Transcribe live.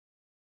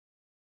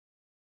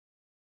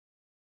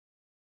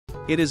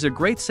It is a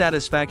great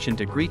satisfaction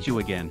to greet you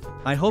again.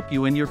 I hope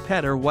you and your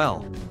pet are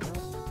well.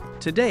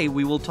 Today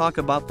we will talk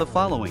about the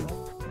following: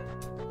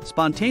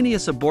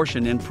 spontaneous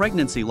abortion and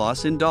pregnancy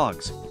loss in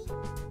dogs.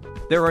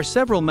 There are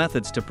several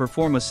methods to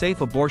perform a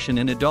safe abortion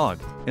in a dog,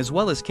 as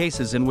well as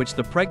cases in which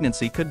the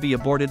pregnancy could be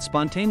aborted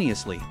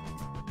spontaneously.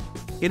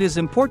 It is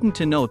important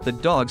to note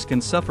that dogs can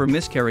suffer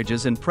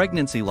miscarriages and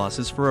pregnancy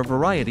losses for a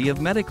variety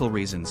of medical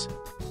reasons.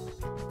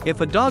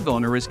 If a dog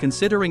owner is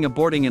considering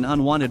aborting an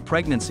unwanted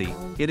pregnancy,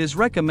 it is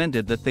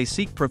recommended that they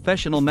seek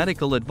professional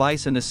medical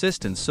advice and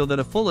assistance so that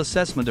a full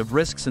assessment of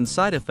risks and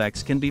side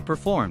effects can be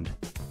performed.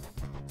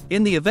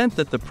 In the event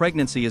that the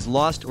pregnancy is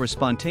lost or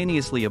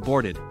spontaneously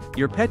aborted,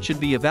 your pet should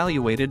be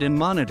evaluated and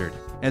monitored,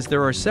 as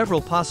there are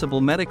several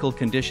possible medical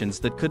conditions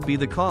that could be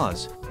the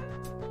cause.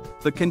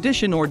 The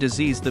condition or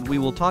disease that we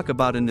will talk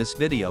about in this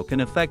video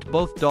can affect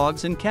both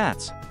dogs and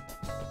cats.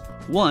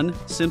 1.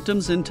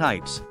 Symptoms and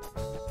types.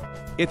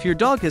 If your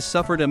dog has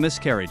suffered a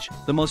miscarriage,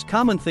 the most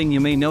common thing you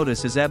may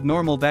notice is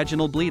abnormal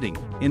vaginal bleeding.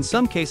 In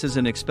some cases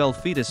an expelled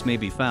fetus may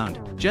be found.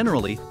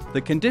 Generally,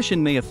 the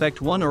condition may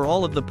affect one or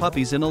all of the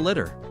puppies in a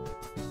litter.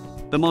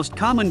 The most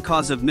common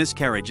cause of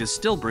miscarriage is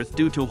stillbirth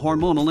due to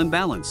hormonal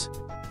imbalance.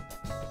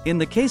 In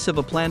the case of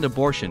a planned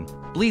abortion,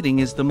 bleeding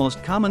is the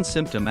most common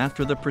symptom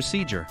after the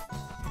procedure.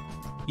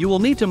 You will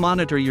need to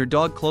monitor your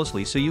dog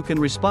closely so you can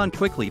respond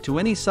quickly to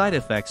any side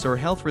effects or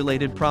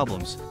health-related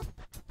problems.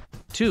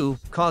 2.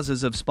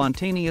 Causes of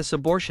spontaneous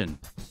abortion.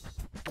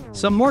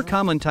 Some more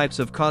common types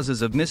of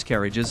causes of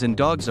miscarriages in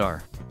dogs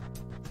are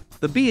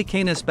the B.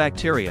 canis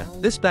bacteria.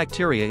 This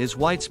bacteria is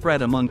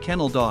widespread among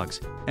kennel dogs,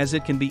 as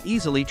it can be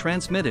easily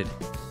transmitted.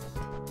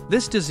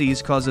 This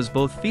disease causes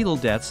both fetal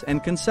deaths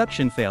and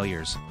conception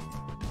failures.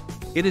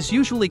 It is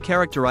usually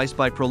characterized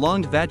by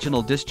prolonged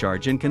vaginal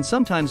discharge and can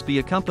sometimes be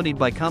accompanied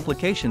by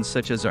complications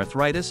such as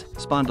arthritis,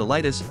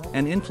 spondylitis,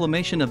 and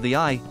inflammation of the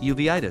eye,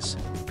 uveitis.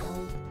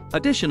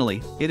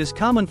 Additionally, it is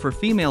common for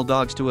female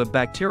dogs to have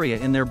bacteria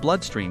in their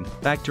bloodstream,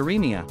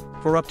 bacteremia,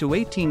 for up to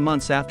 18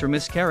 months after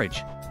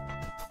miscarriage.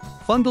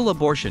 Fungal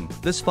abortion.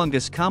 This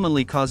fungus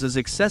commonly causes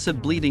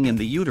excessive bleeding in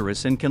the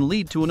uterus and can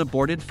lead to an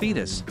aborted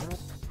fetus.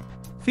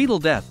 Fetal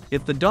death.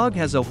 If the dog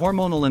has a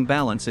hormonal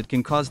imbalance, it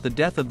can cause the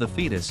death of the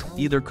fetus,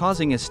 either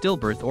causing a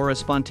stillbirth or a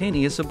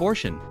spontaneous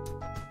abortion.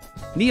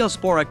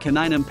 Neospora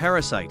caninum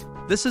parasite.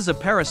 This is a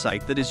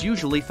parasite that is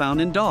usually found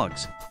in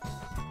dogs.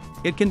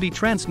 It can be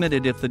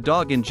transmitted if the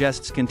dog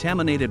ingests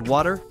contaminated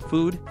water,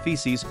 food,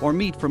 feces, or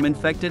meat from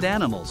infected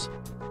animals.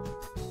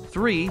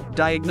 3.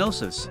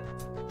 Diagnosis.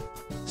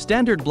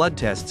 Standard blood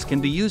tests can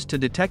be used to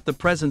detect the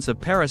presence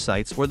of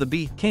parasites or the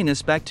B.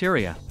 canis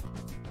bacteria.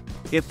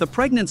 If the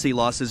pregnancy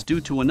loss is due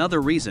to another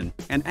reason,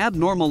 an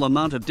abnormal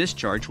amount of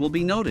discharge will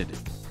be noted.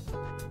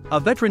 A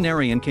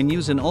veterinarian can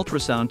use an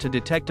ultrasound to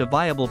detect a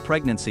viable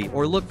pregnancy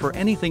or look for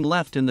anything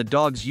left in the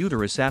dog's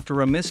uterus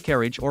after a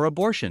miscarriage or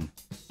abortion.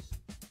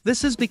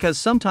 This is because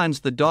sometimes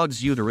the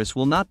dog's uterus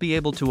will not be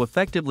able to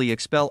effectively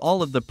expel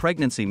all of the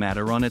pregnancy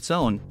matter on its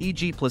own,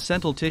 e.g.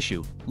 placental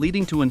tissue,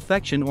 leading to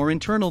infection or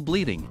internal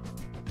bleeding.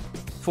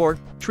 4.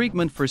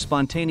 Treatment for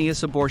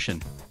spontaneous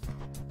abortion.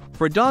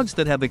 For dogs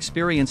that have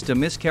experienced a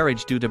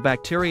miscarriage due to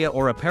bacteria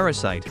or a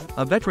parasite,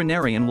 a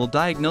veterinarian will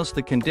diagnose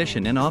the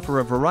condition and offer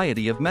a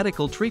variety of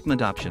medical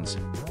treatment options.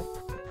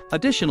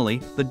 Additionally,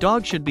 the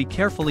dog should be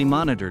carefully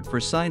monitored for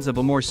signs of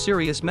a more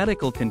serious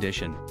medical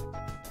condition.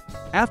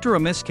 After a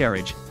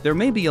miscarriage, there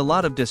may be a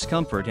lot of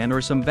discomfort and/or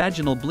some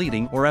vaginal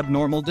bleeding or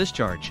abnormal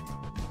discharge.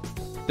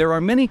 There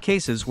are many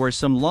cases where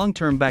some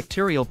long-term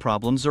bacterial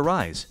problems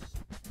arise.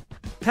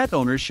 Pet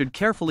owners should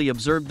carefully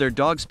observe their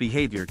dog's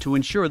behavior to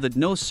ensure that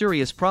no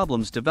serious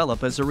problems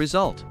develop as a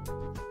result.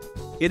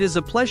 It is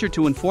a pleasure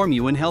to inform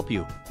you and help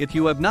you. If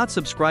you have not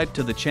subscribed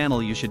to the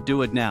channel, you should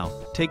do it now.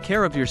 Take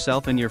care of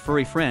yourself and your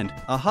furry friend.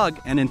 A hug,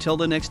 and until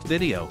the next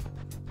video.